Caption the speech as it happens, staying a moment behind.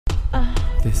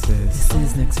This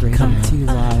is Nix Radio. Come to you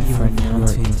live from New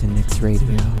York to Nix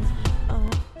Radio.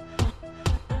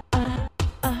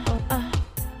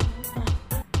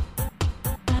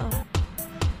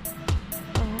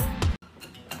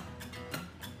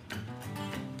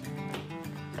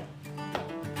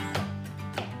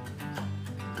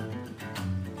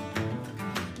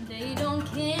 They don't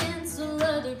cancel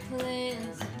other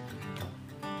plans,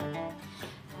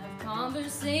 have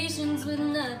conversations with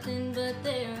nothing but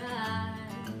their eyes.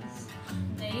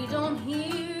 They don't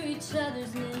hear each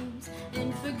other's names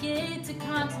and forget to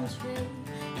concentrate.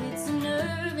 It's a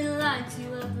nerve and lights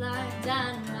you up like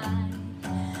dynamite.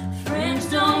 Friends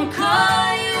don't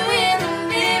call you in the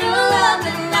middle of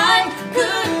the night,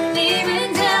 couldn't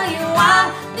even tell you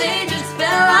why, they just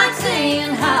felt like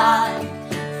saying hi.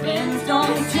 Friends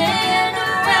don't stand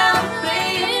around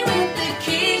playing with the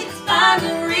keys,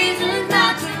 finding reasons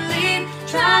not to leave,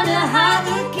 trying to hide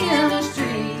the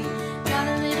chemistry. Got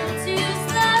a little too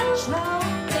slow,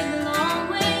 take a long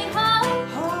way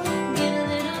home, get a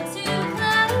little too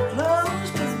close,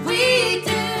 'cause we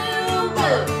do,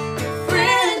 but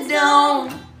friends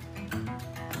don't.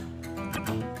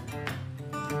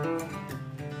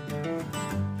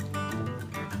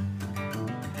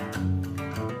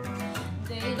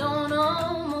 They don't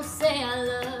almost say I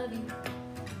love you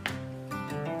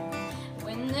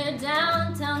when they're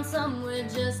downtown somewhere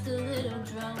just a little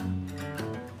drunk.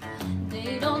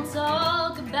 They don't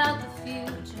talk about the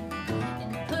future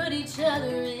and put each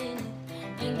other in it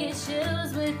and get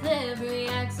chills with every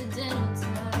accidental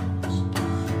touch.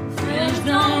 Friends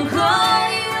don't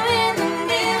call you in the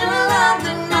middle of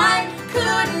the night,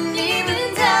 couldn't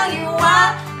even tell you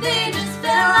why, they just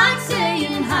felt like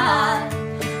saying hi.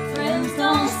 Friends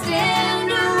don't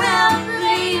stand around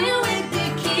playing with the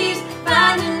keys,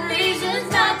 finding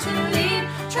reasons not to leave,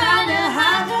 trying to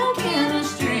hide the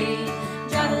chemistry.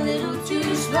 Drive a little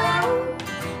too slow,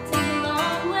 take a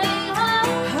long way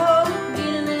home,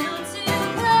 get a little too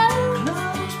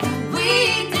close. We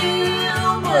do,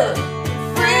 but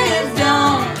friends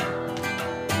don't.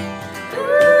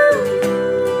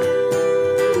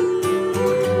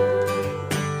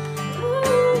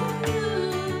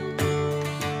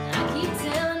 I keep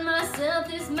telling myself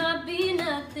this might be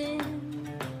nothing,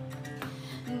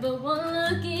 but one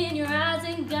look in your eyes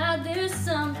and God, there's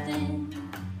something.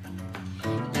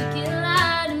 You can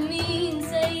lie to me and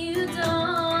say you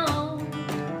don't,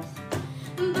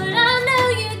 but I know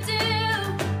you do,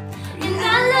 and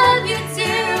I love you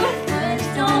too. Friends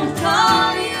don't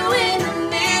call you in the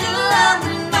middle of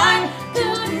the night,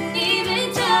 couldn't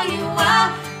even tell you why,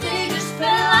 they just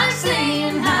felt like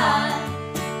saying hi.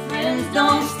 Friends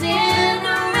don't stand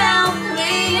around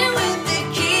playing with the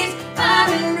keys,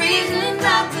 finding reasons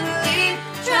not to leave,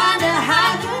 trying to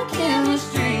hide the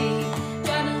chemistry.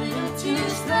 Drive a little too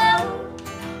slow,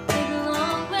 take a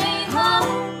long way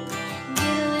home,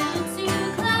 get a little too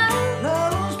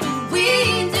close. We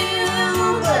do,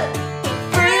 but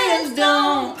friends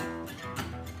don't.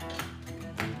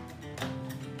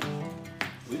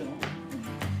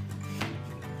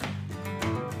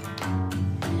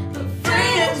 But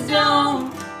friends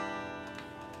don't.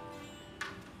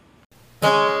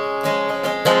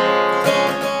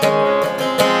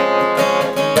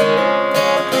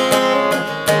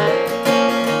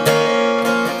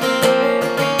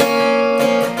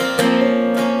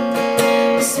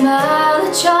 A smile,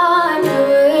 a charm, your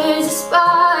words, a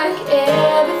spark,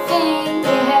 everything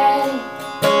you had.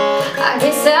 I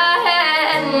guess I had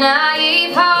a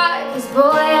naive heart, 'cause boy,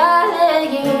 I let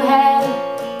you have it.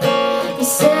 You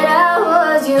said I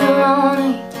was your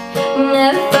only,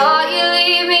 never thought you'd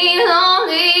leave me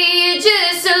lonely. You're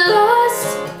just a lost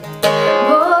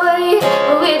boy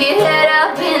with your head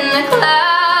up in the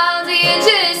clouds. You're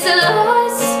just a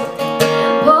lost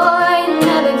boy,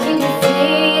 never keep your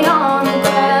feet on the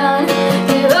ground.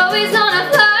 You're always gonna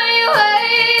fly away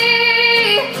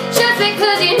just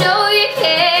because you know you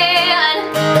can.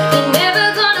 You're never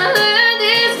gonna learn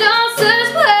this no-such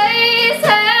place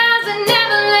as a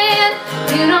Neverland.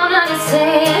 You don't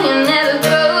understand, you'll never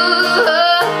grow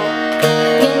up.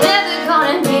 You're never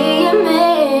gonna be a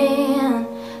man,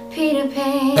 Peter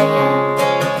Pan.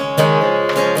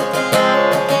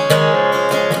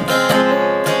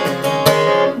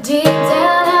 Deep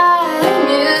down I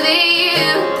knew that you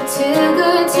were too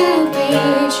good to be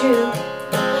true,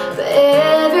 but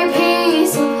every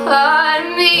piece and part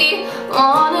of me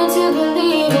wanted to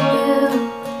believe in you.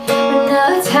 But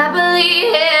now it's happily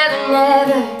ever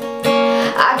never,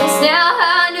 I guess now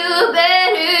I knew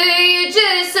better. You're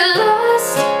just a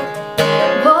lost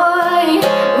boy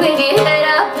with your head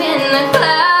up in the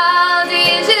clouds.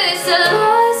 You're just a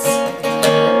lost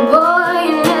boy,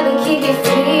 you never keep your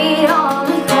feet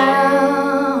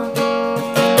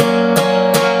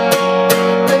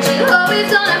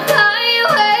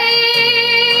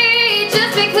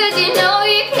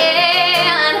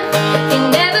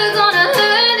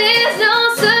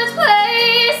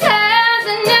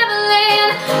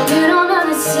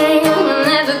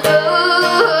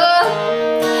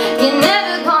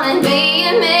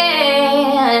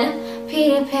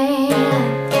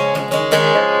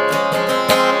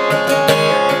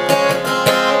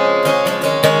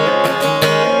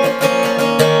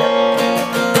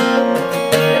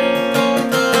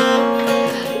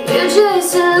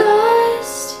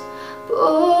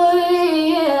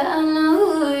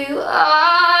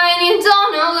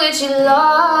you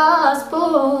lost,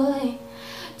 boy,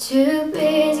 too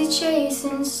busy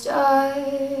chasing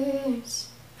stars.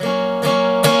 But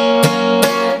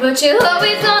you're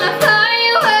always gonna find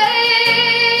your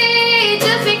way,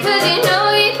 just because you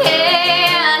know you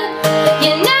can.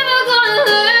 You're never gonna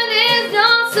learn there's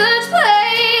no such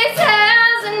place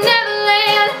as a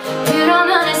Neverland. You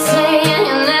don't understand,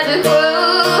 you'll never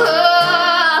grow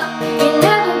up. You're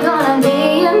never gonna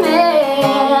be a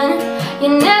man.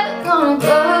 You're never gonna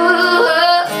grow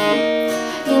up.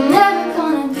 You're never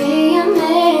gonna be a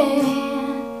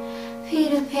man,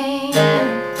 Peter Pan.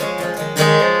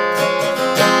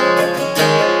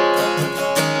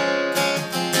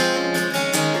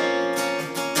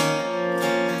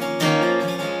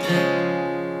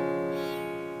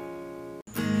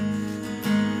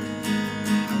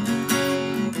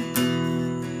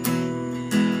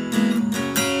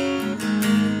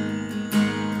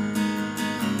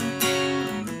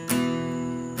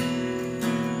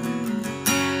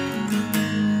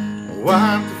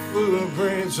 Wipe the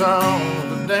footprints on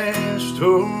the dance,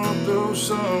 tore up those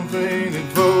sun-painted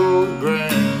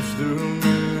photographs, threw them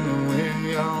in the wind,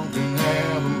 y'all can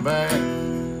have them back.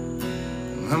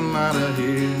 I'm out of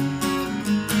here.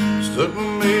 Stuck my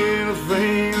middle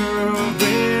finger up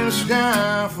in the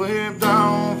sky, flipped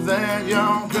off that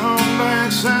y'all come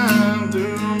back sign,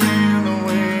 threw them in the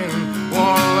wind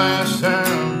one last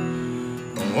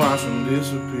time, and watch them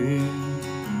disappear.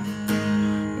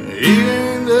 It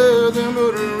ain't nothing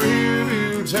but a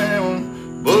rearview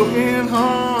town, broken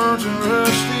hearts and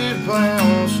rusted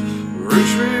plows,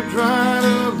 roots ripped right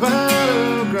up out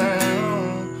of the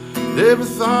ground. Never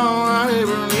thought I'd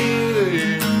ever leave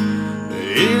it.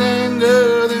 It ain't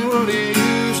nothing what it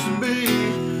used to be.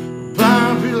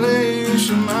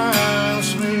 Population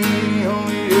minus me on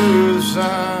the other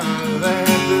side of that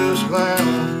dust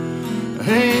cloud.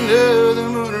 Ain't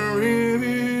nothing but a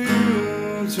rearview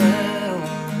town.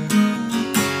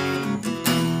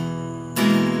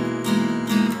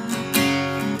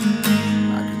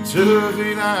 Took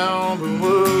it out, but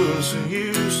what's the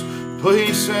use?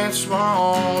 Place that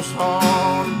small, it's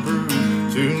hard to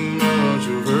prove. Too much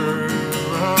of her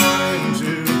running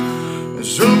to, and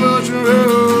so much of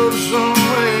her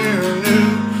somewhere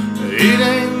new. It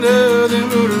ain't nothing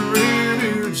but a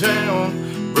rearview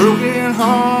town, broken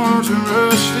hearts and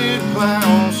rusted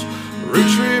plows,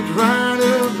 roots ripped right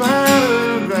up out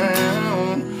of the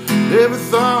ground. Never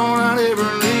thought I'd ever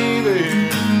leave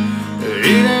it.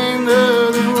 It ain't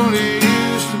nothing what it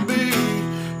used to be.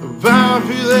 The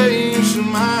population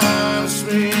minus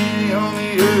me on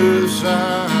the other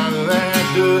side of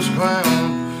that dust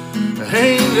cloud.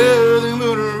 Ain't nothing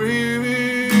but a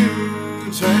rearview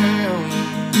town.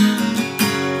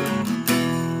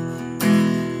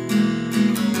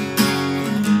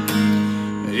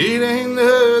 It ain't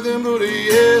nothing but a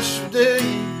yesterday,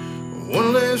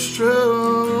 one less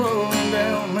trouble rolling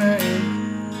down Main.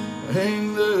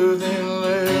 Ain't nothing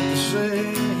left to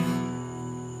say.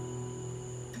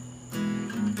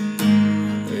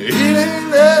 It ain't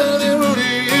nothing what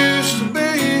it used to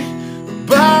be. The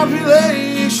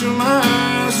population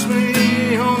minus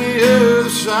me on the other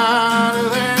side of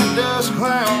that dust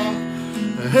cloud.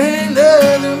 Ain't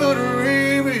nothing but a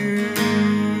rearview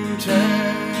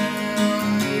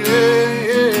town. Yeah,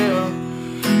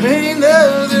 yeah. Ain't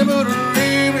nothing but a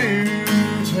rearview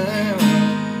town.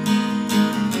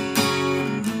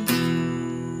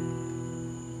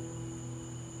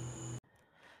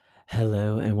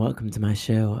 Hello and welcome to my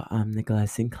show. I'm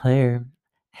Nicholas Sinclair.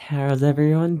 How's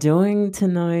everyone doing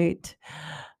tonight?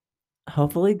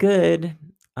 Hopefully good.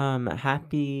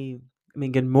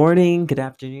 Good morning, good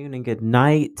afternoon, and good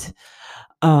night.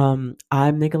 I'm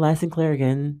Nicholas Sinclair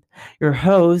again, your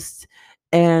host,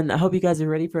 and I hope you guys are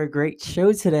ready for a great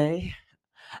show today.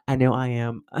 I know I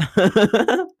am.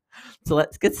 So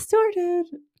let's get started.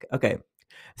 Okay.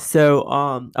 So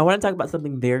I want to talk about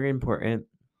something very important.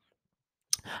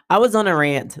 I was on a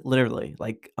rant, literally.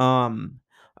 I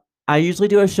usually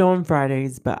do a show on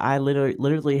Fridays, but I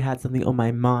literally had something on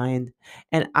my mind,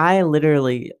 and I want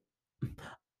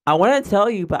to tell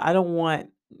you, but I don't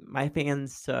want my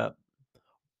fans to,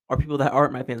 or people that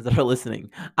aren't my fans that are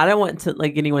listening. I don't want to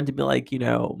anyone to be like,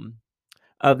 oh,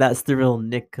 that's the real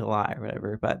Nikolai or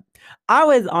whatever. But I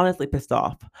was honestly pissed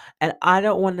off, and I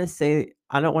don't want to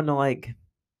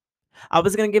I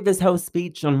was gonna give this whole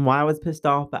speech on why I was pissed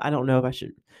off, but I don't know if I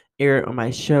should air it on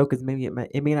my show because maybe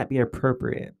it may not be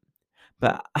appropriate.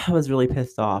 But I was really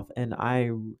pissed off, and I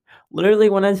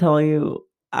literally want to tell you.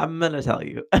 I'm gonna tell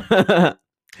you.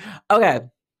 Okay,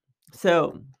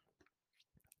 so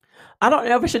I don't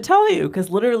know if I should tell you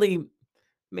because literally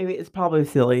maybe it's probably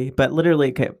silly, but literally,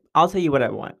 okay, I'll tell you what I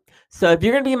want. So if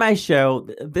you're gonna be in my show,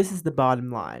 this is the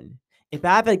bottom line. If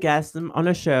I have a guest on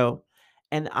a show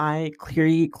and I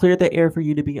clear the air for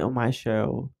you to be on my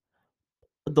show,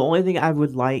 the only thing I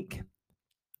would like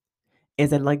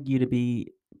is I'd like you to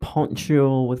be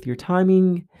punctual with your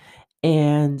timing.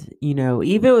 And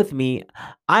even with me,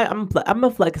 I'm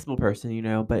a flexible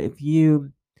person, but if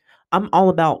you I'm all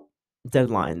about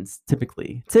deadlines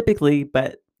typically,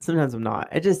 but sometimes I'm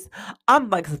not. I'm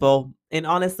flexible, and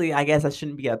honestly, I guess I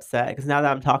shouldn't be upset because now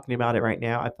that I'm talking about it right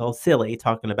now, I feel silly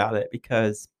talking about it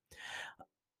because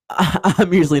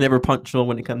I'm usually never punctual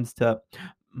when it comes to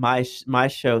my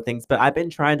show things, but I've been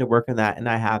trying to work on that, and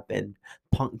I have been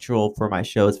punctual for my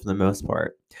shows for the most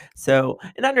part. So,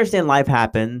 and I understand life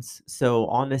happens. So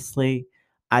honestly,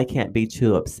 I can't be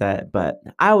too upset. But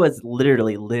I was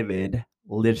literally livid,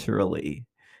 literally.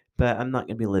 But I'm not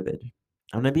gonna be livid.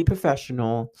 I'm gonna be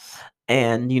professional,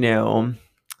 and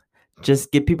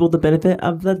just give people the benefit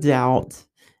of the doubt.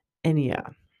 And yeah.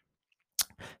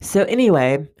 So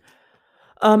anyway,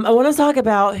 I want to talk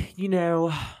about,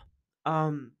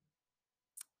 um,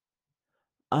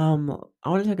 I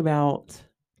want to talk about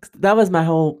 'cause that was my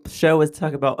whole show was to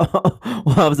talk about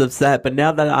why I was upset. But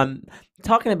now that I'm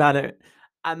talking about it,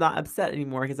 I'm not upset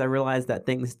anymore because I realize that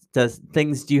things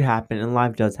do happen and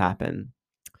life does happen.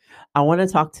 I want to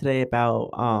talk today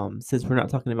about since we're not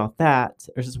talking about that,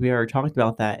 or since we already talked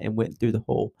about that and went through the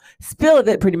whole spill of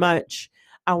it pretty much.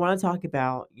 I want to talk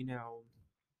about,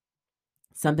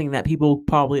 something that people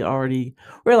probably already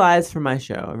realized from my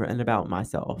show and about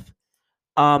myself.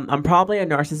 I'm probably a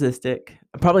narcissistic.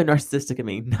 I'm probably narcissistic. I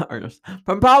mean, not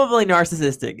I'm probably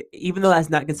narcissistic, even though that's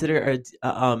not considered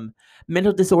a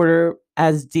mental disorder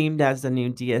as deemed as the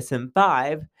new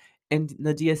DSM-5, and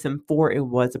the DSM-4 it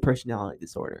was a personality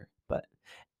disorder. But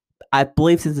I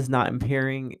believe since it's not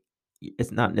impairing,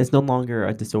 it's no longer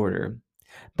a disorder.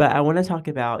 But I want to talk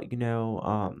about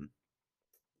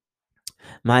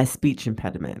my speech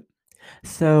impediment.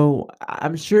 So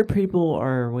I'm sure people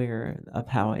are aware of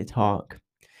how I talk.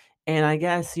 And I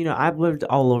guess, I've lived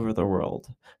all over the world.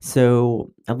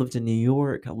 So I lived in New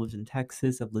York, I lived in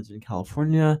Texas, I've lived in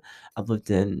California, I've lived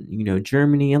in,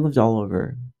 Germany, I lived all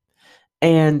over.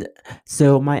 And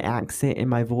so my accent and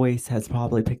my voice has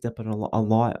probably picked up on a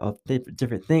lot of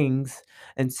different things.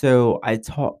 And so I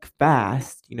talk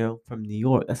fast, from New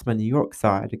York. That's my New York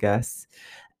side, I guess.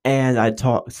 And I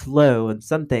talk slow and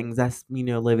some things. That's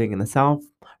living in the South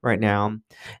right now.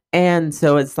 And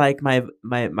so it's like my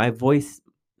voice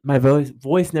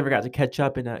never got to catch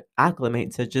up and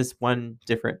acclimate to just one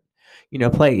different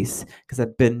place because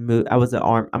I've been moved. I'm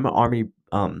an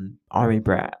army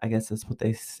brat, I guess that's what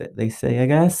they say, I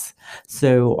guess.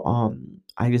 So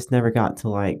I just never got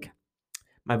to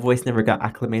my voice never got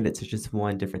acclimated to just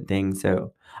one different thing.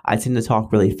 So I tend to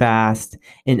talk really fast,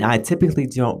 and I typically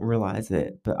don't realize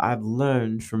it, but I've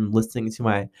learned from listening to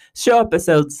my show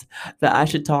episodes that I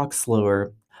should talk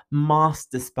slower. Más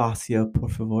despacio, por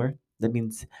favor. That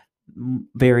means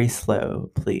very slow,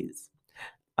 please.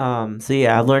 So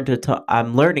yeah,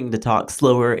 I'm learning to talk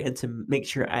slower and to make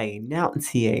sure I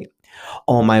enunciate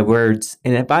all my words.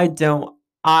 And if I don't,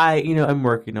 I'm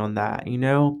working on that,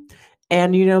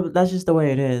 and that's just the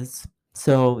way it is.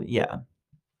 So yeah.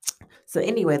 So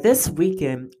anyway, this week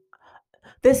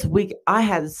I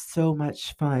had so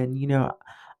much fun.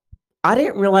 I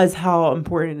didn't realize how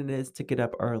important it is to get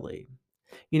up early.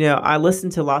 I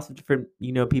listened to lots of different,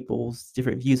 people's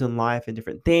different views on life and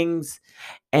different things.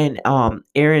 And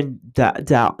Aaron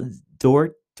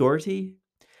Doherty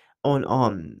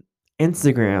on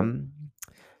Instagram.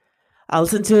 I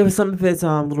listened to some of his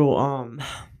little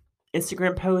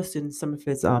Instagram posts and some of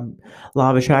his law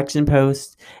of attraction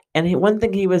posts. And one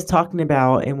thing he was talking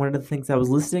about, and one of the things I was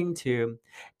listening to,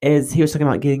 is he was talking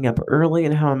about getting up early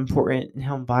and how important and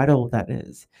how vital that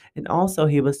is. And also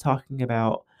he was talking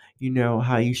about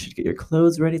how you should get your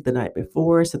clothes ready the night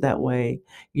before so that way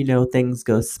things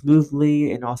go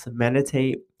smoothly, and also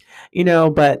meditate.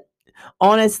 But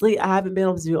honestly, I haven't been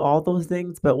able to do all those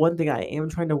things, but one thing I am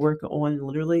trying to work on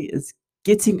literally is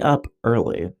getting up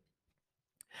early.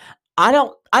 I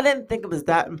didn't think it was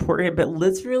that important, but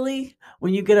literally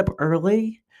when you get up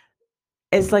early,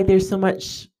 it's like there's so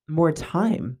much more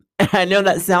time. I know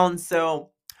that sounds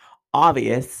so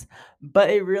obvious,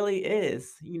 but it really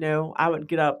is. I would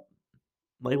get up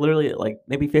like literally like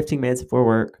maybe 15 minutes before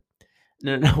work.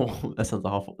 No, no, that sounds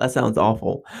awful. That sounds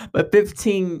awful. But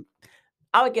 15,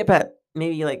 I would get up at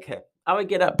maybe like I would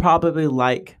get up probably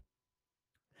like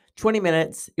 20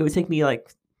 minutes. It would take me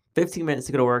like 15 minutes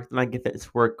to go to work, then I get to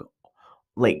work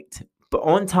late, but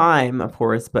on time, of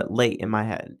course, but late in my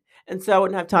head. And so I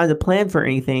wouldn't have time to plan for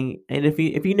anything. And if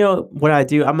you know what I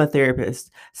do, I'm a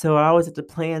therapist, so I always have to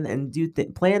plan and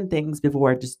plan things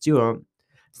before I just do them.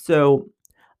 So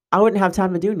I wouldn't have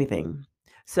time to do anything.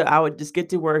 So I would just get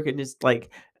to work and just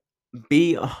like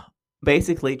be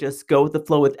basically just go with the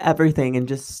flow with everything and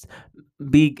just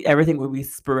be everything would be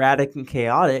sporadic and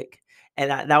chaotic. And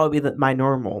that would be my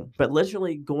normal. But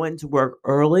literally going to work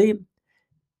early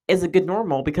is a good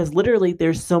normal because literally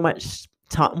there's so much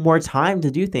more time to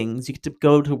do things. You get to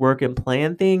go to work and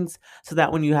plan things so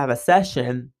that when you have a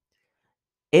session,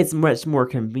 it's much more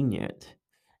convenient.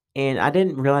 And I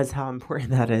didn't realize how important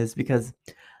that is because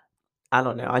I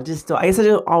don't know. I guess I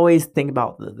don't always think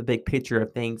about the big picture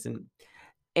of things.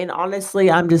 And honestly,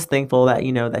 I'm just thankful that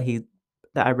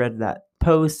that I read that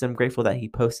post. I'm grateful that he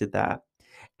posted that.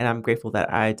 And I'm grateful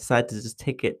that I decided to just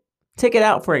take it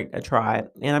out for a try.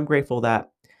 And I'm grateful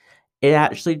that it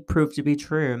actually proved to be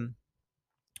true.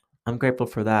 I'm grateful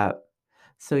for that.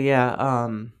 So yeah,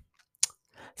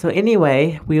 so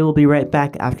anyway, we will be right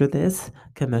back after this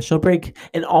commercial break.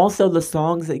 And also the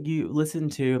songs that you listen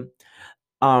to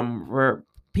were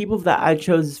people that I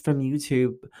chose from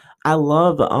YouTube. I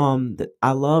love,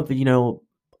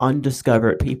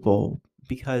 undiscovered people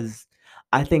because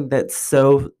I think that's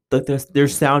so that their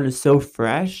sound is so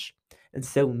fresh and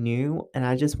so new, and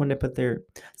I just want to put their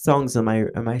songs on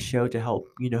my show to help,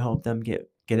 help them get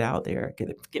out there,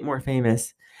 get more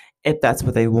famous if that's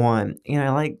what they want. And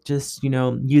I like just,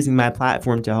 using my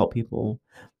platform to help people.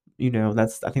 I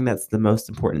think that's the most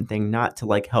important thing, not to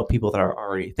like help people that are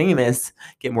already famous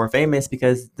get more famous,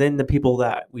 because then the people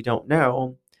that we don't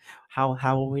know, how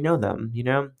will we know them?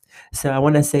 So I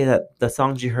want to say that the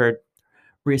songs you heard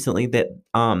recently, that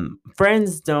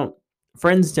friends don't,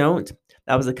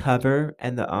 that was a cover,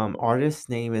 and the artist's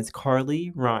name is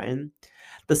Carly Ryan.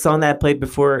 The song that I played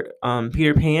before,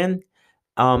 Peter Pan,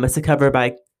 it's a cover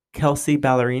by Kelsey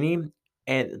Ballerini,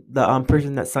 and the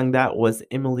person that sung that was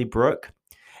Emily Brooke.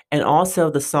 And also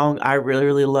the song, I really,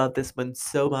 really love this one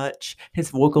so much. His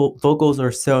vocals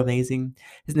are so amazing.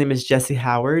 His name is Jesse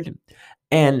Howard,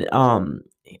 and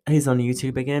he's on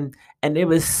YouTube again, and it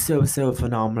was so, so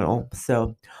phenomenal.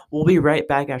 So we'll be right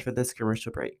back after this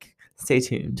commercial break. Stay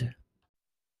tuned.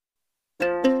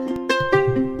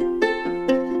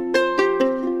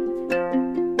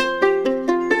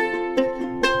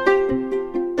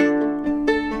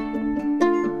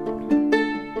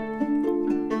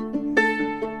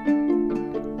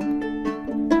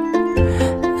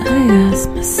 I ask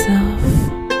myself,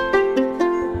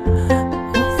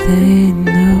 will they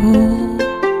know?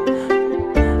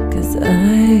 'Cause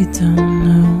I don't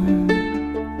know.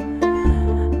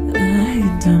 I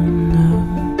don't know.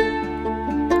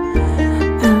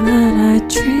 And that I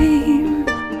dream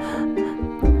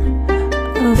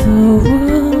of a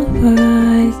world where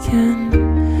I can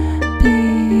be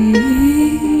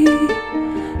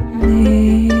me.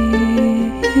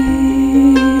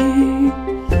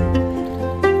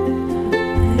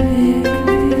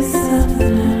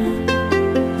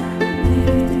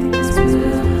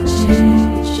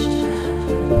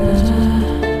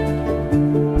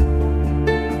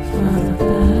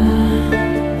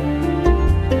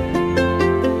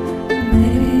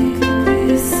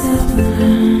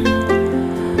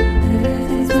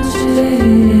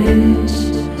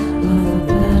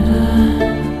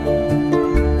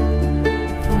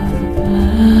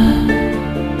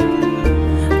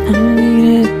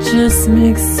 Just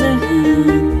makes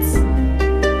sense.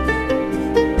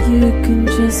 You can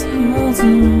just hold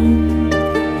on,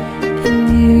 and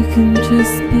you can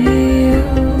just be you.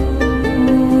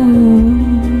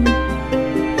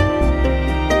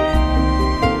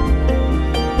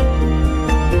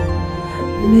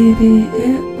 Maybe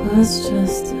it was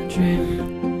just a dream.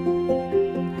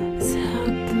 'Cause how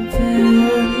can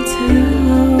fairy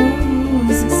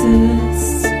tales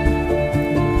exist?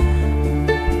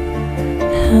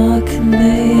 How can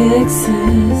they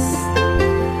exist?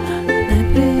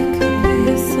 Maybe it could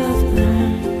be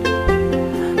something.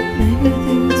 Maybe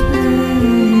things will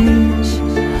change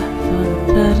for the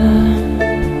better.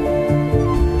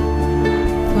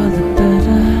 For the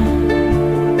better.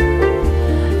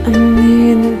 I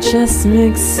mean, it just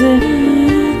makes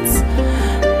sense.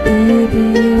 Maybe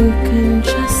you can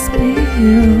just be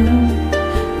you,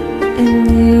 and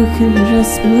you can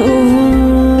just move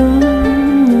on.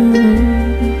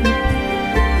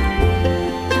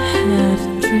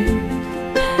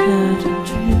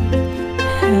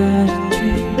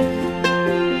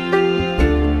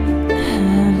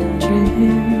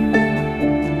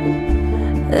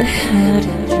 I had a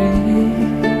dream.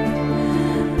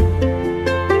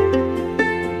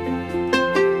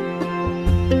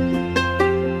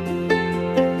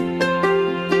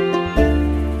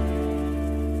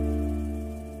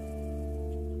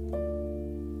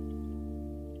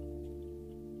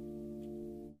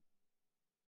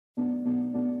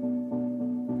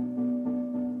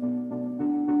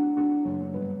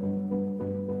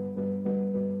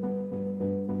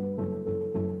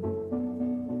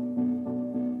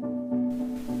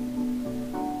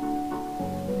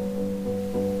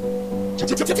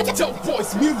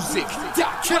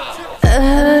 DopeVoiceMusic.com. I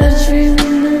had a dream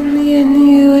that me and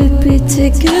you would be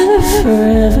together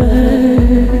forever.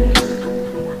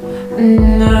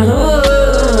 Now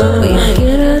we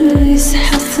get a nice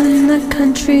house in the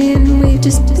country and we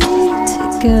just be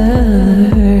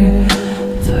together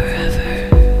forever.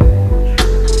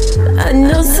 I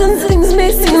know some things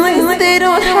may seem like they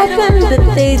don't happen,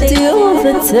 but they do all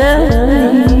the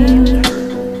time.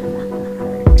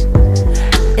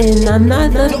 And I'm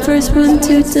not the first one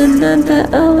to deny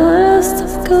that a lot of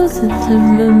stuff goes into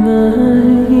my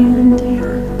mind.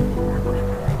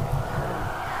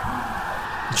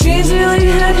 Dreams really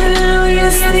happen, oh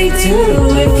yes they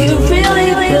do, if you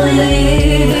really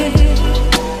believe.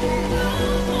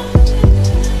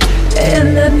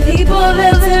 And the people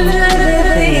that deny that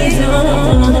they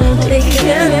don't, they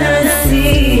cannot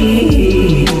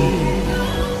see.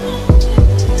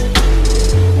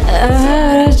 I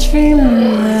had a dream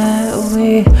that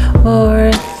we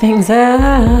work things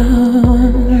out,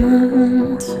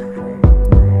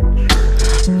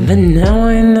 but now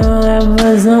I know that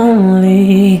was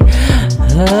only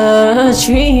a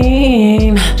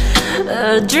dream,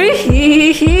 a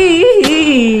dream.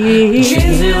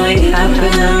 Dreams really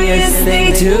happen, oh yes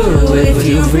they do, if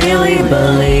you really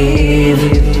believe.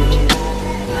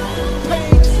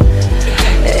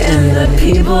 And the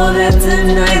people that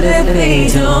deny that they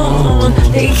don't,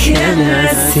 they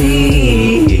cannot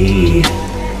see.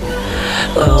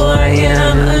 Oh, I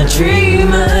am a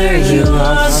dreamer, you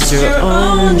lost your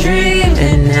own dream,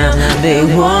 and now they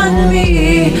want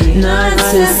me not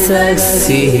to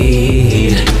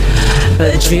succeed.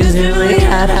 But dreams really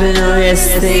happen, oh yes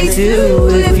they do,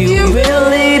 if you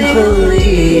really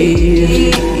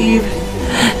believe.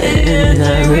 And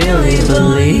I really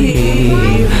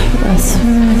believe. That's what I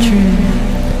dream.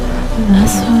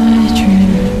 That's what I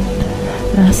dream.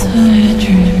 That's what I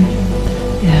dream.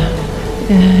 Yeah,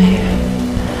 yeah, yeah.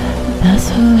 That's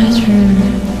what I dream.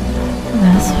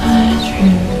 That's what I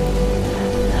dream.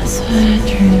 That's what I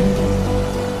dream.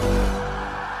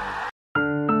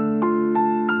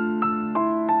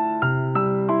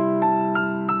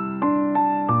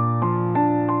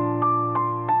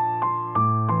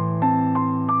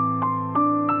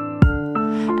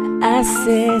 I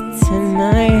sit in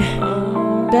my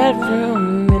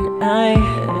bedroom and I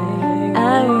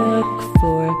look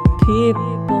for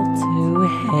people to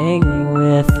hang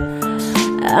with.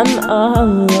 I'm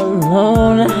all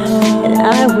alone and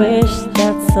I wish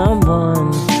that someone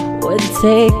would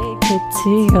take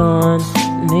pity on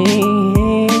me.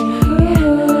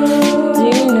 Do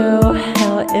you know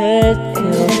how it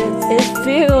feels? It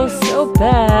feels so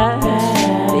bad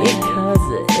because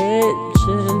it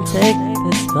shouldn't take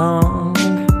this long.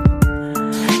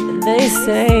 They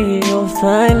say you'll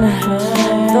find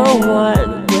the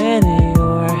one when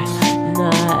you're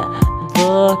not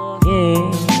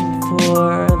looking for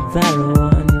that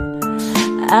one.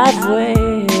 I've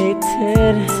waited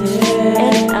and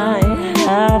I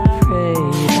have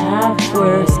prayed.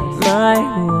 Where's my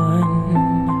one?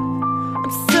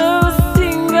 I'm so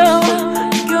single,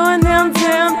 going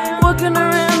downtown, walking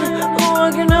around,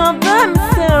 walking all by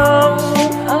myself.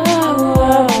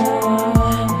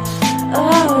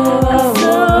 I'm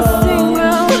so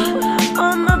single,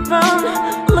 on my phone,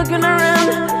 looking around,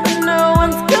 but no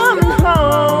one's coming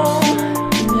home.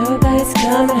 Nobody's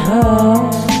coming home.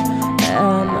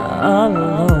 I'm all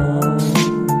alone.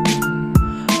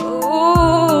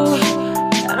 Ooh,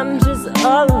 I'm just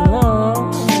all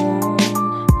alone.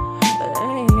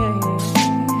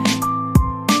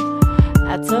 I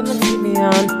turn the TV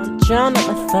on to drown out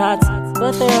my thoughts,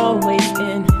 but they're always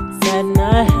inside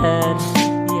my head.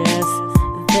 Yes,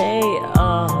 they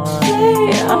are.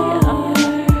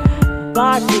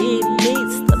 Barbie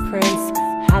meets the prince,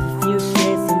 have a few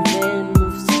kids and then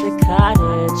moves to the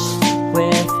cottage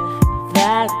with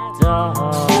that dog.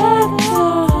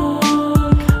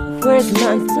 Where's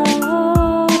my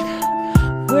dog?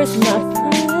 Where's my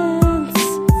prince?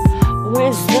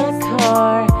 Where's the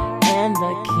car and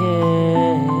the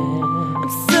kid? I'm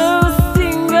so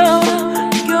single,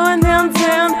 going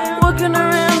downtown, walking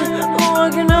around,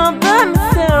 walking all by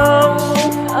myself.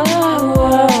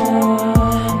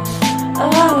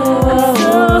 I'm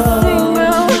so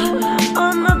single,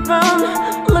 on my phone,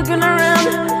 looking around,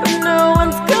 but no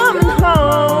one's coming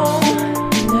home.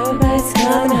 Nobody's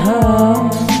coming home.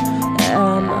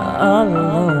 I'm all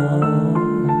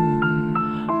alone.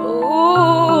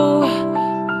 Ooh,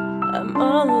 I'm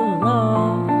all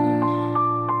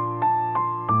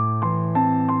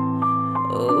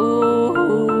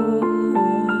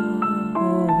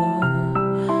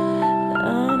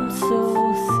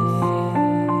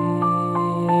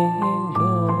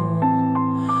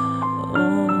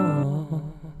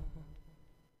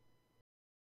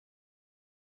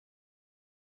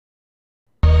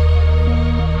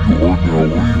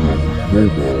Last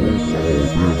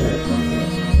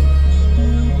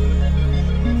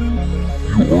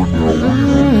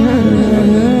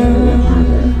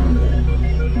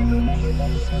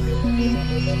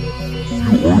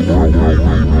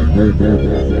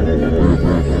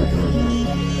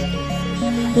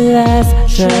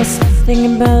stress,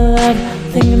 thinking about love,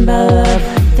 thinking about love,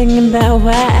 thinking about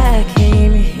why I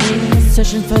came here.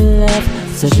 Searching for love,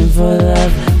 searching for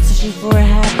love, searching for a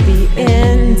happy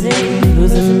ending.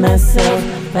 Losing myself,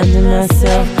 finding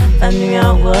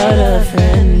out what a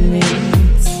friend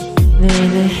means.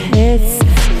 Then it hits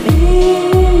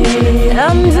me,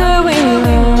 I'm doing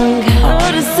wrong.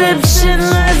 All deception,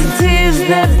 lies and tears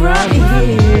that brought me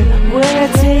here. When I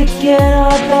take it all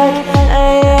back,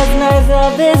 I ask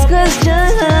myself this question.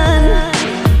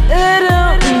 I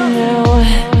don't know.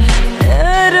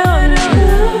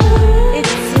 It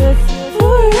took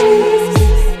 4 years.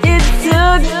 It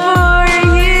took 4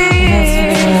 years. That's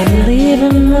why I'm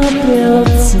leaving Mobile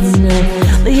tonight.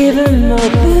 Leaving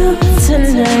Mobile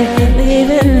tonight.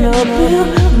 Leaving Mobile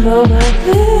tonight.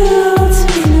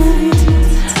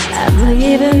 I'm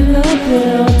leaving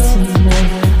Mobile tonight.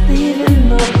 Leaving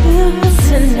Mobile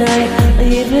tonight.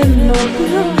 Leaving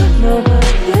Mobile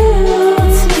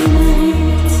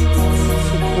tonight.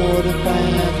 Supported by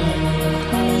heaven.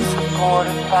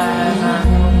 Supported by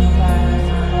heaven.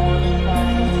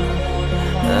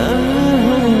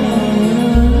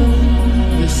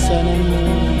 The sun and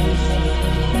moon.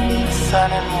 The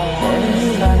sun and moon. The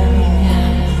sun and moon.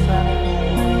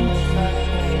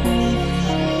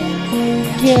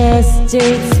 Yes,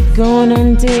 dates, going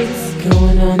on dates,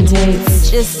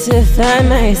 just to find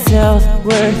my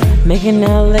self-worth, making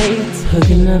out late,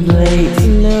 hooking up late,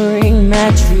 ignoring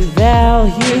my true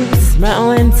value,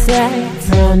 smiling tight,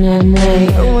 frown at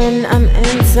night, when I'm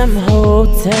in some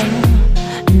hotel,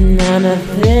 none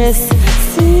of this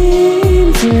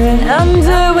seems right. I'm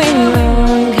doing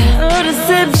wrong, all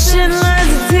deception, lies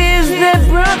and tears that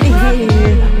brought me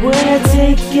here. When I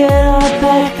take it all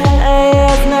back, I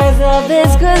ask myself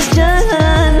this question.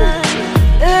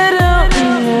 I don't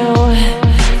know.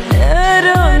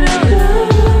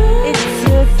 It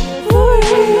took 4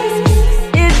 years.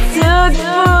 It took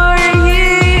 4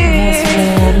 years. That's why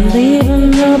I'm leaving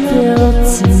Mobile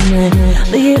tonight.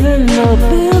 Leaving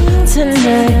Mobile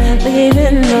tonight.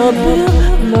 Leaving Mobile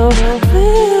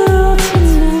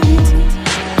tonight.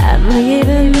 I'm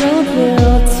leaving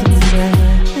Mobile tonight.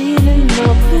 Leaving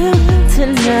Mobile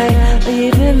tonight.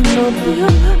 Leaving Mobile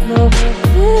tonight.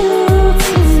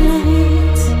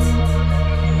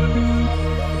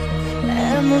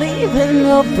 I'm leaving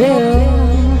Mobile.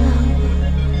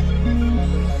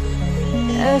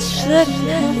 I should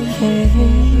have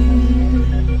came.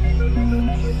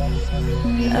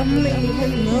 I'm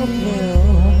leaving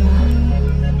Mobile.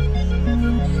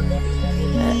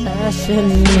 I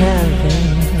shouldn't have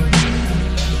been.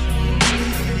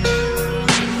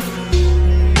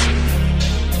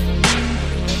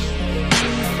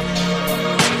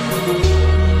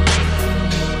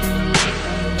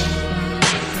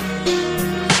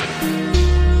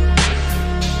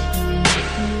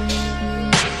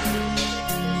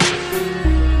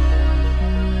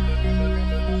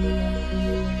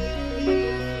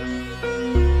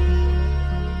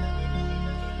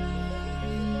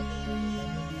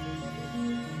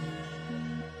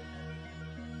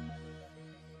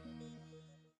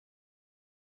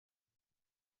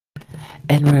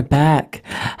 And we're back.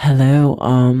 Hello.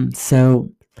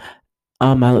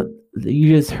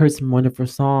 You just heard some wonderful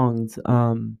songs.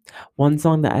 One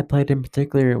song that I played in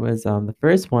particular was the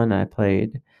first one I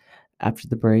played after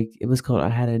the break. It was called "I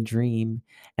Had a Dream,"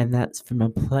 and that's from a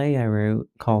play I wrote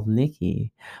called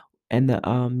Nikki. And the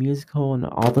musical and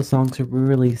all the songs were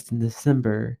released in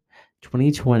December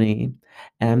 2020.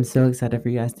 And I'm so excited for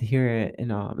you guys to hear it. And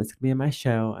it's gonna be in my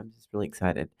show. I'm just really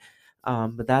excited.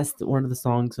 But that's one of the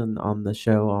songs on the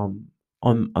show. On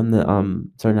the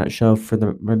sorry, not show, for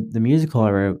the musical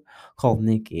I wrote called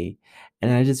Nikki.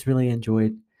 And I just really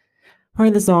enjoyed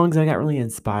hearing the songs. I got really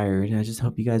inspired, and I just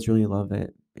hope you guys really love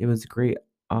it. It was great.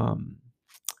 Um,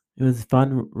 it was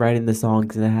fun writing the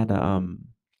songs, and I had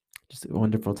just a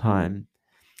wonderful time.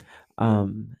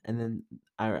 And then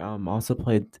I also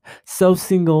played "So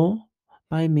Single"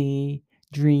 by me,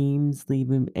 "Dreams,"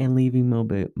 leaving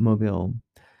Mobile.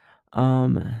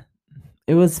 Um,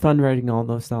 it was fun writing all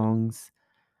those songs.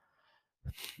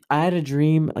 I Had a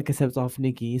Dream, like I said, was off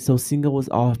Nikki. "So Single" was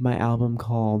off my album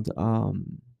called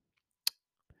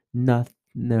no.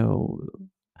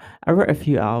 I wrote a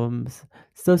few albums.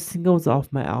 "So Single" was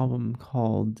off my album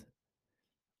called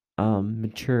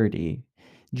Maturity.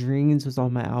 "Dreams" was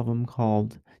on my album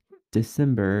called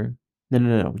December.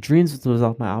 No. Dreams was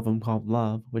off my album called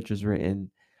Love, which was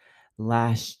written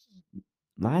last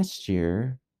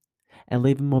year, and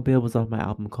Leaving Mobile was off my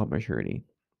album called Maturity.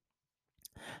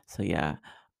 So yeah,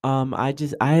 I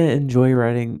enjoy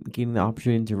writing, getting the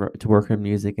opportunity to work on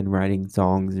music and writing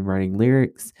songs and writing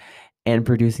lyrics and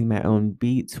producing my own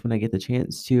beats when I get the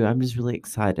chance to. I'm just really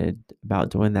excited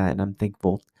about doing that, and I'm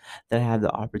thankful that I have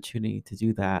the opportunity to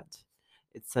do that.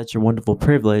 It's such a wonderful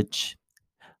privilege.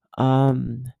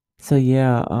 So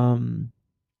yeah,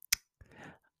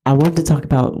 I wanted to talk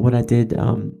about what I did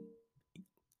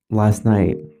last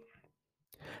night.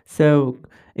 So,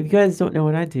 if you guys don't know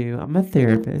what I do, I'm a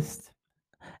therapist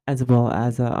as well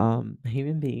as a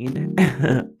human being.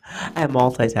 I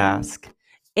multitask.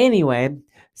 Anyway,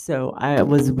 so I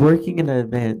was working in an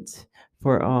event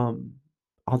for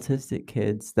autistic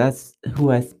kids. That's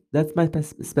my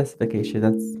specification.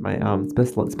 That's my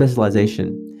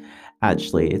specialization.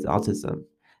 Actually, is autism.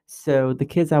 So the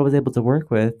kids I was able to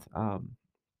work with,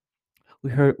 we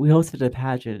hosted a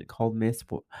pageant called Miss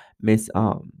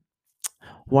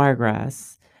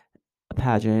Wiregrass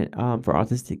pageant for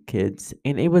autistic kids,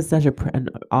 and it was such an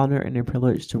honor and a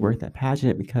privilege to work that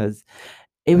pageant because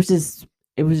it was just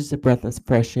a breath of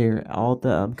fresh air. All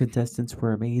the contestants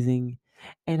were amazing,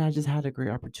 and I just had a great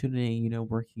opportunity,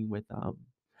 working with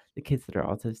the kids that are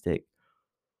autistic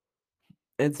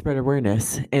and spread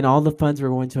awareness. And all the funds were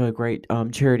going to a great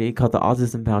charity called the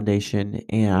Autism Foundation,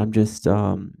 and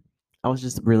I was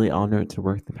just really honored to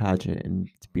work the pageant and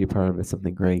to be a part of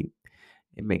something great.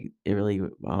 It really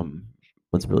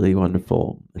was really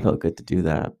wonderful. It felt good to do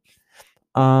that.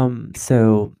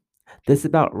 So this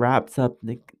about wraps up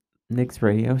Nick's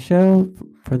radio show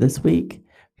for this week,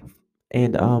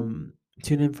 and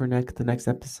tune in for the next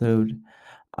episode.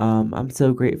 I'm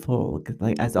so grateful,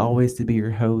 like as always, to be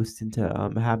your host and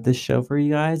to have this show for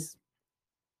you guys.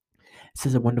 It's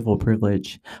just a wonderful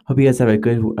privilege. Hope you guys have a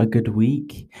good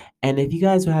week. And if you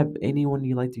guys have anyone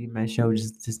you'd like to be on my show,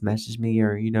 just message me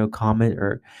or comment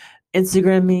or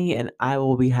Instagram me, and I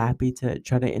will be happy to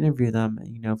try to interview them,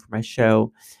 for my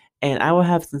show. And I will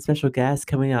have some special guests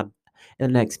coming up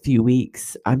in the next few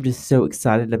weeks. I'm just so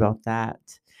excited about that.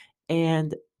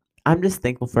 And I'm just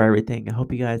thankful for everything. I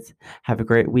hope you guys have a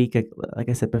great week, like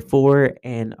I said before.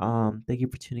 And thank you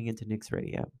for tuning into Nick's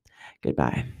Radio.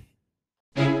 Goodbye.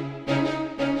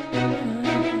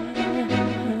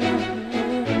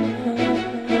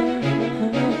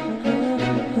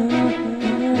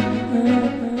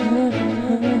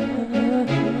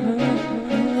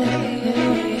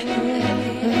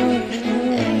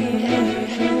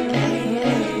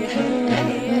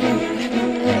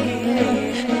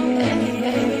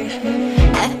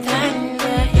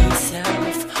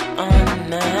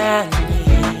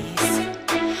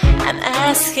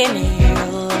 Asking you,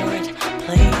 Lord,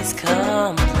 please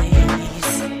come,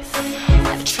 please.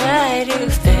 I've tried to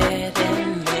fit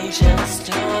in, they just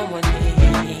don't want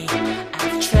me.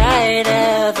 I've tried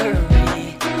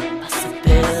every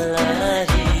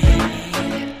possibility.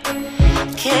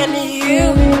 Can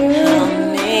you help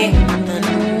me? The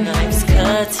knife's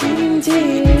cutting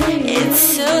deep. It's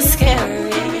so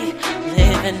scary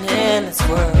living in this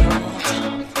world.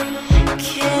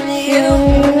 Can you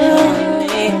help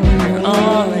me?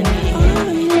 All I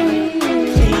need,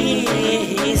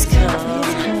 please come,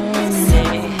 save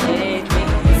me.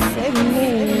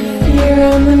 You're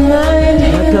on my mind,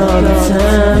 like all the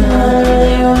time. I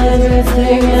wanna just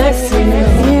stay next to you.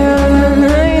 You're on my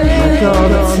mind, like all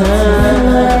the time.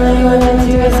 I wanna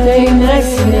just stay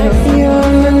next to you. You're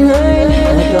on my mind,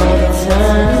 like all the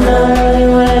time. I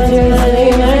wanna just stay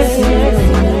next to you.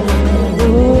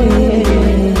 Ooh,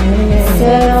 yeah.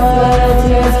 Said I wanna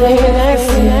just stay next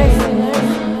to you.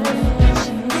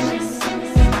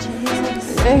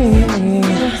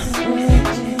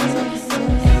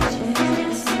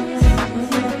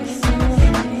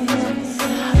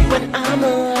 When I'm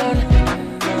alone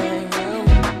in my room,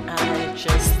 I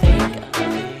just think of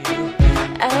you.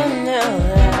 I know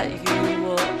that you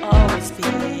will always be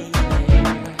there.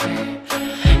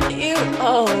 You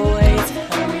always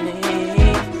help me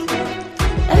get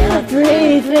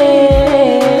everything.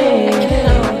 I can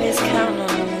always count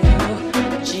on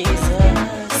you,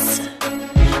 Jesus.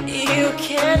 You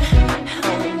can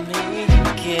help me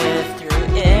get through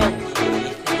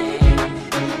anything.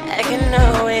 I can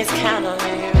always count on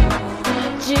you,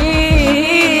 Jesus.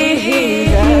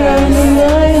 You're on the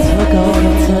mind, like all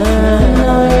the time.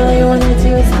 All I really wanna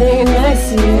do is stay next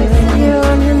to you. You're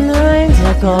on the mind,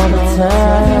 like all the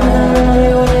time. All I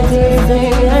really wanna do is stay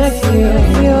next to you.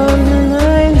 You're on the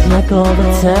mind, like all the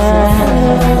time.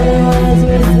 All I really wanna do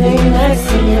is stay next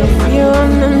to you. You're on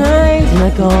the mind,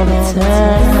 like all the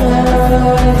time. All I really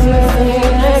wanna do is stay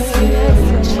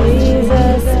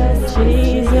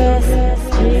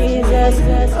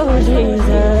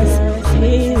Jesus,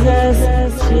 Jesus,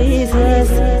 Jesus,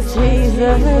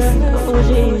 Jesus, oh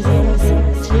Jesus,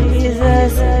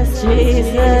 Jesus,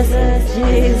 Jesus,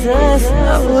 Jesus,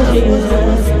 oh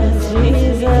Jesus,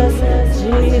 Jesus,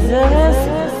 Jesus,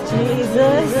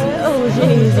 Jesus, oh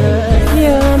Jesus.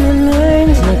 You're on my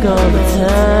mind like all the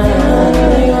time.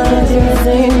 You wanna do your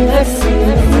thing next to you.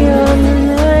 You're on my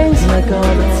mind like all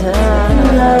the time.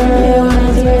 You wanna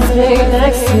do your thing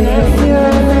next to you. You're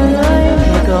on my mind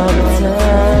like all the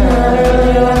time.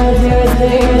 You wanna do your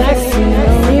thing next to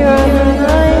you. You're on my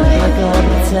mind like all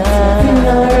the time.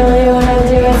 I really wanna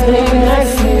do your thing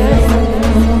next to you.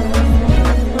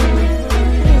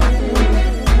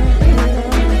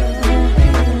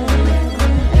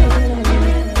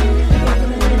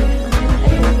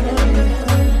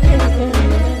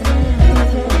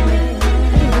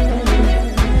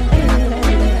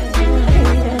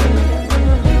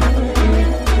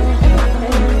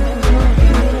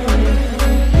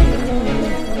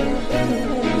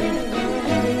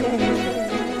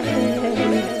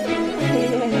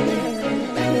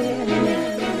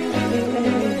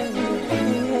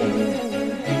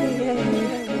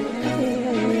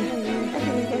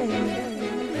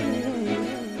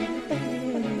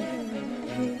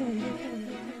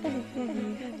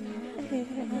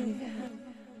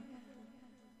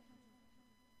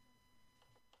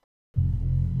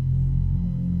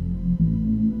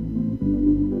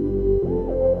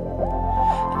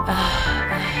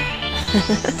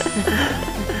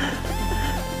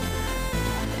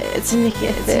 It's when you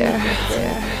get there.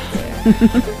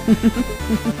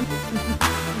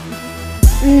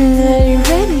 Are you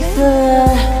ready for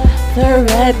the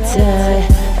red dot?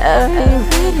 Are you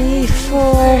ready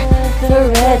for the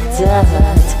red dot?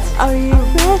 Are you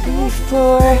ready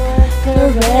for the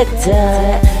red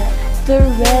dot? The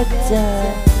red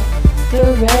dot, the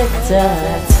red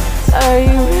dot. Are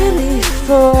you ready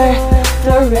for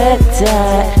the red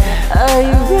dot? Are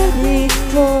you ready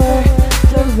for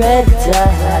the red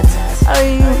dot? Are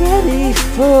you ready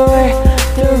for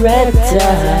the red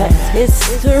dot?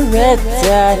 It's the red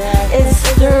dot. It's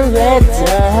the red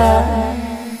dot.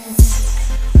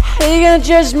 How you gonna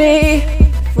judge me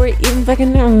before you even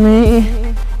fucking know me?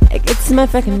 It gets to my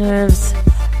fucking nerves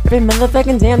every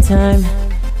motherfucking damn time.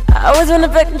 I always wanna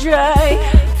fucking try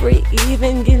before you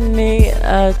even give me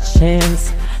a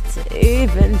chance to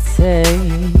even say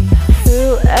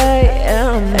who I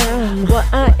am, what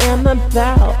I am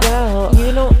about.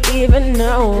 You don't even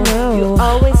know. You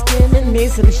always giving me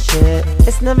some shit.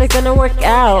 It's never gonna work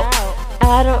out.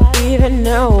 I don't even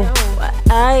know why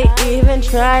I even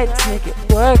tried to make it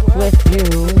work with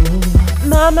you.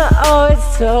 Mama always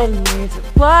told me to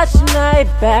watch my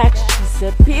back. She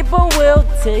said people will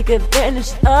take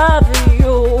advantage of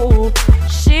you.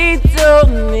 She told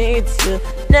me to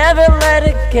never let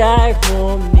a guy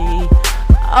rule me.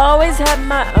 Always had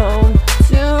my own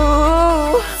too.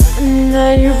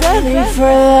 Are you ready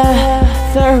for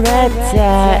the red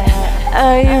dot?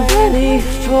 Are you ready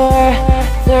for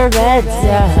the red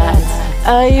dot?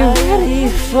 Are you ready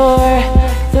for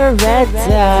the red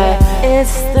dot?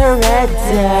 It's the red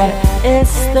dot.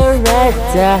 It's the red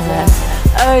dot.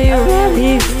 Are you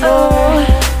ready for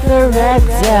the red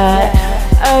dot?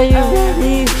 Are you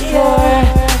ready for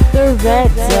the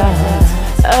red dot?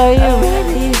 Are you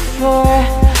ready for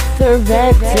the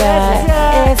red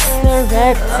dot? It's the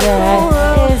red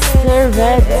dot. It's the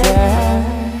red dot.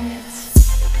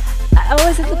 I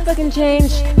always have to fucking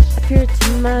change, appear to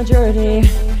the majority.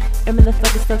 And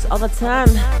motherfuckers talks all the time,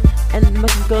 and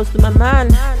what goes through my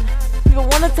mind. People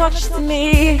wanna talk shit to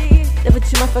me, never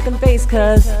to my fucking face,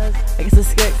 cause I guess it's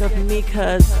scared of me,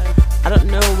 cause I don't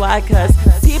know why, cause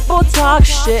people talk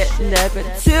shit never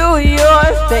to your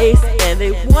face, and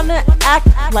they wanna act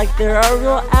like they're a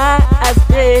real ass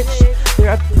bitch.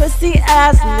 They're a pussy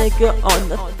ass nigga on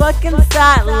the fucking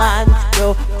sidelines.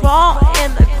 Go crawl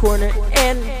in the corner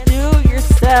and do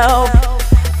yourself.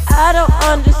 I don't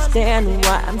understand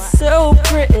why I'm so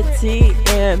pretty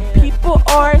and people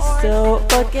are so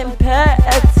fucking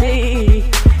petty.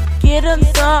 Get on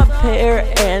some pair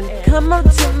and come up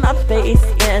to my face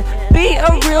and be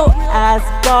a real ass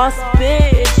boss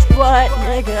bitch. What,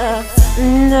 nigga?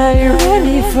 Are you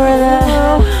ready for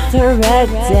the red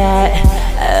dot?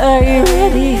 Are you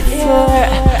ready for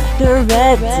the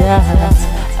red dot?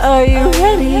 Are you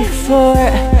ready for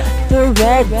the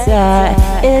red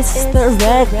dot? It's the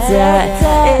red dot.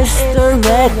 It's the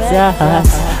red dot.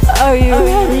 Are you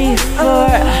ready for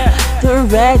the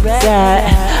red dot?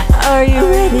 Are you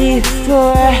ready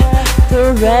for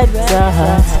the red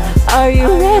dot? Are you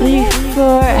ready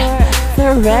for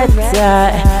the red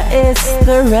dot. It's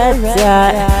the red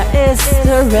dot. It's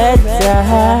the red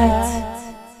dot.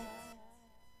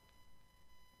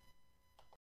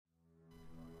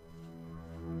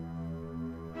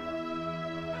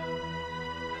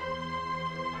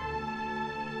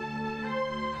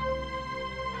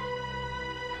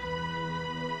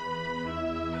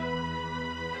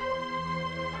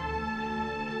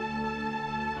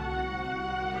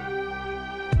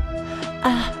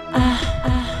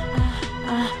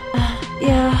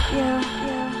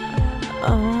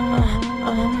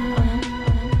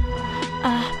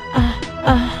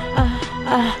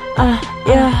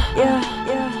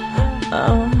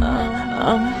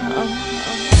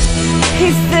 He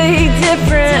stayed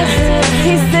different.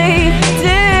 He stayed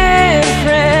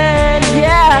different.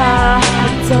 Yeah, I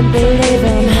don't believe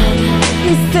him.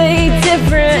 He stayed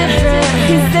different.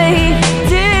 He stayed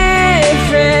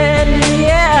different.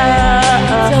 Yeah,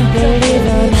 I don't believe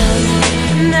him.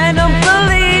 And I don't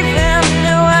believe him.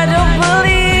 No, I don't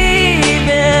believe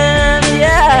him.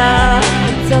 Yeah,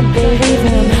 I don't believe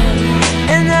him.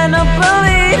 And I don't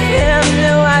believe him.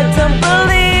 No, I don't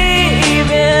believe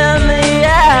him.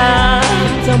 Yeah, I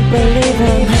don't believe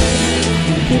him.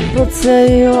 People tell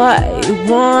you what you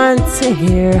want to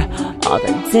hear all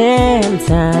the damn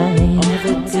time. All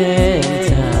the damn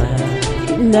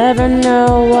time. You never know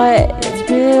what is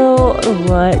real or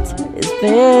what is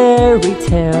fairy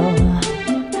tale.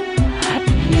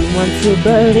 You want to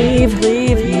believe,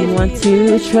 you want to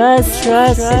trust.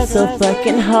 It's so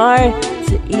fucking hard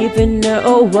to even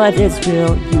know what is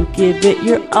real. You give it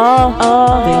your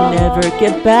all, they never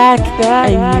get back,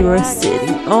 and you are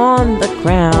sitting on the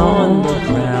ground.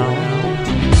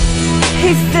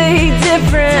 He stayed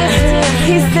different.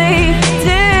 He stayed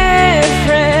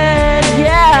different.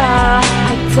 Yeah, I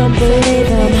don't believe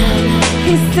him.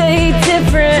 He stayed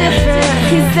different.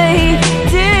 He stayed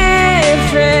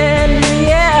different.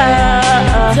 Yeah,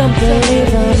 I don't believe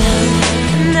him.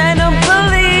 And I don't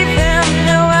believe him.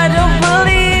 No, I don't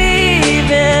believe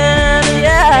him.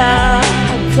 Yeah,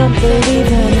 I don't believe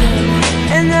him.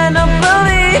 And I don't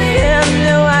believe him.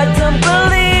 No, I don't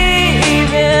believe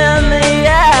him.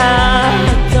 Yeah,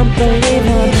 I don't believe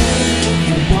him.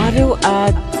 Why do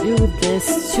I do this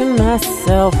to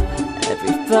myself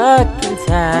every fucking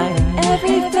time?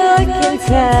 Every fucking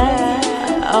time.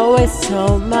 I always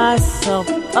tell myself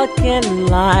fucking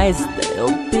lies that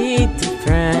it'll be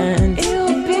different.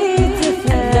 It'll be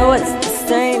different. I know it's the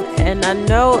same, and I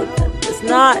know that it's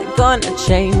not gonna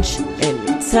change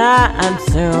anytime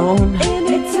soon.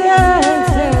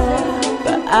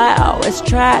 But I always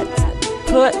try to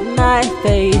put my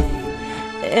faith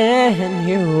in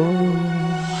you.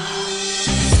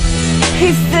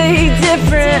 He stayed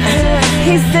different.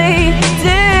 He stayed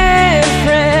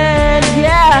different.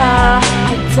 Yeah, I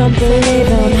don't believe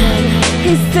him.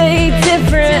 He stayed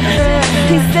different.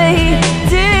 He stayed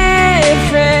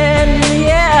different.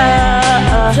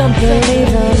 Yeah, I don't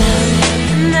believe him.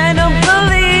 And I don't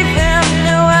believe him.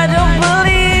 No, I don't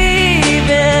believe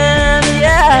him.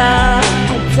 Yeah,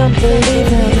 I don't believe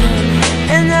him.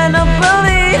 And I don't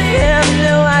believe him.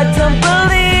 No, I don't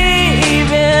believe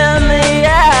him.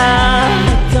 Yeah,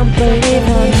 I don't believe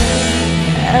him.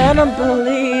 I don't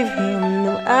believe him.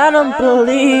 No, I don't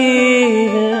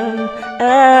believe him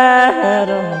at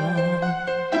all.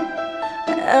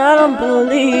 I don't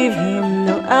believe him.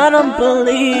 No, I don't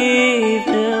believe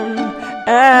him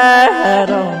at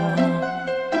all.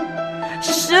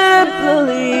 Should've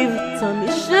believed, tell me,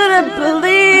 should've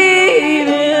believed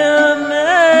him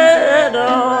at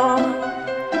all.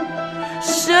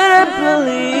 Should've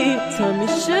believed, tell me,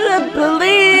 should've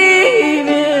believed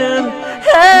him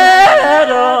at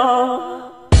all.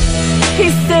 He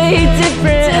stayed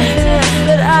different,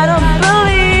 but I don't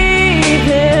believe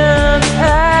him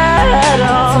at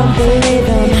all. Don't believe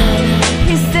him.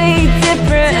 He stayed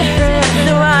different,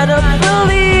 no, I don't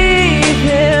believe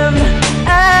him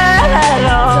at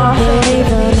all. Don't believe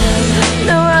him.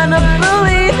 No, I don't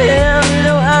believe him.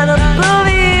 No, I don't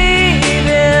believe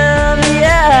him.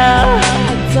 Yeah,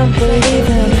 I don't believe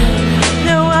him.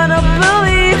 No, I don't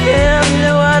believe him.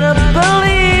 No, I don't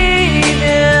believe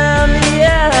him.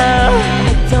 Yeah,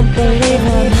 I don't believe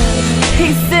him. He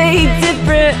stayed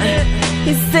different.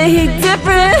 He stayed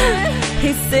different.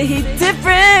 He stayed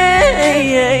different.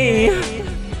 Yeah.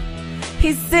 He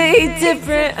stayed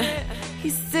different. He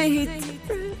stayed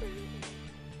different.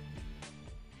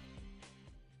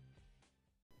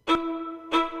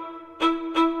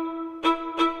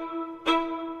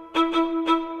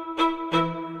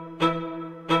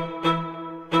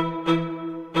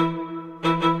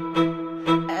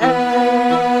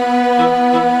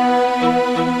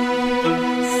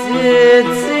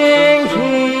 Sitting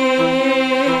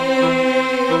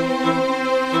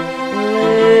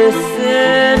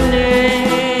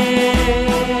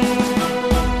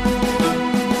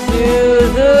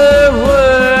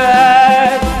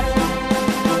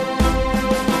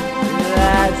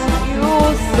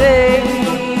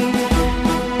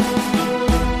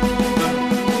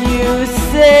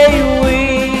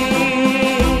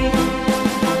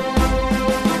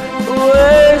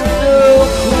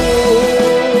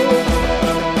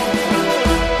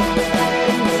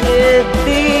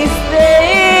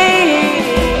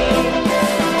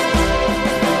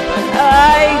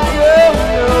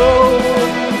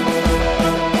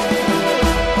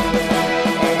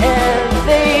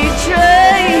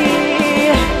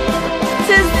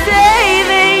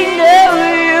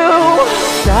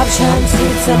trying to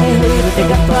tell me who you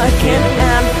think I fucking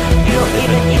am. You don't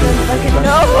even fucking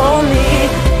know me.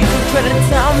 You can try to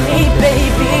tell me,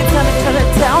 baby. Try to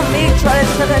tell me, try to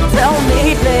tell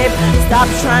me, babe. Stop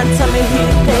trying to tell me who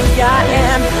you think I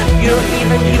am. You don't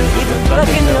even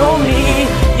fucking know me.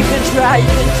 You can try,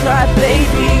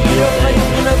 baby. You don't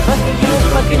fucking know me. You don't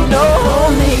fucking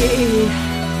know me.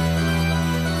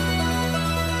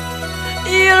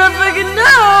 You don't fucking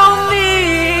know me.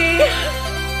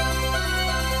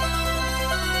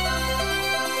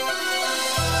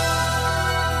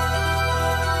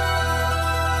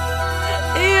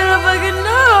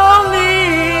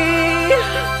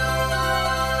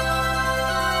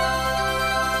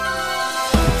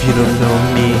 If you don't know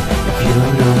me, if you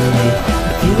don't know me,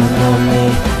 if you don't know me,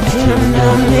 if you don't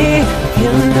know me, if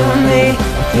you don't know me,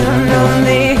 if you don't know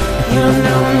me, if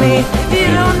you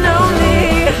don't know me,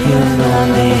 If you don't know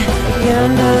me, if you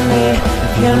don't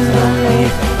know me, if you don't know me, if you don't know me, if you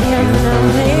don't know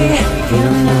me, if you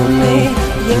don't know me,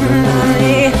 you don't know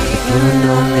me, you don't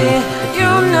know me, you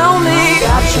don't know me.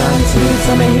 Stop trying to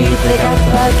tell me who you think I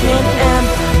fucking am.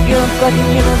 You don't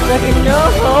fucking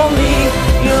know me.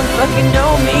 You don't fucking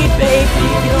know me, baby.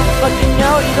 You don't fucking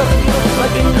know, you don't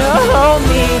fucking know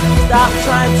me. Stop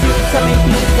trying to tell me who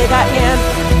you think I am.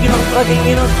 You don't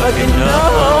fucking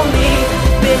know me.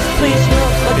 Bitch, please, you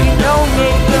don't fucking know me.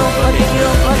 You don't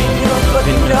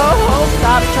fucking know.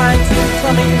 Stop trying to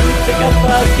tell me who you think I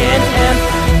fucking am.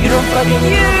 You don't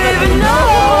even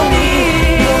know me.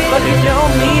 You don't fucking know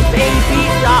me, baby.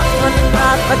 Stop running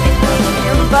around fucking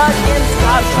your fucking.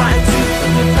 Stop trying to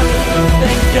tell me who you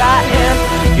think I am.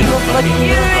 You don't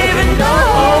even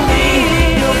know me.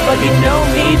 You don't fucking know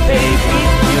me, baby.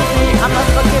 I'm a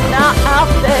fucking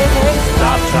out there.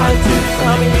 Stop trying to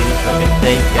tell me who you fucking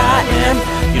think I am.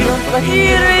 You don't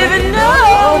even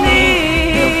know me.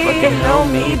 You don't fucking know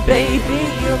me, baby.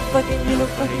 You don't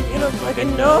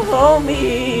fucking know me.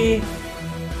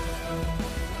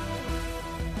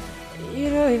 You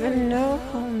don't even know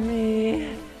me,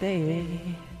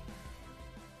 baby.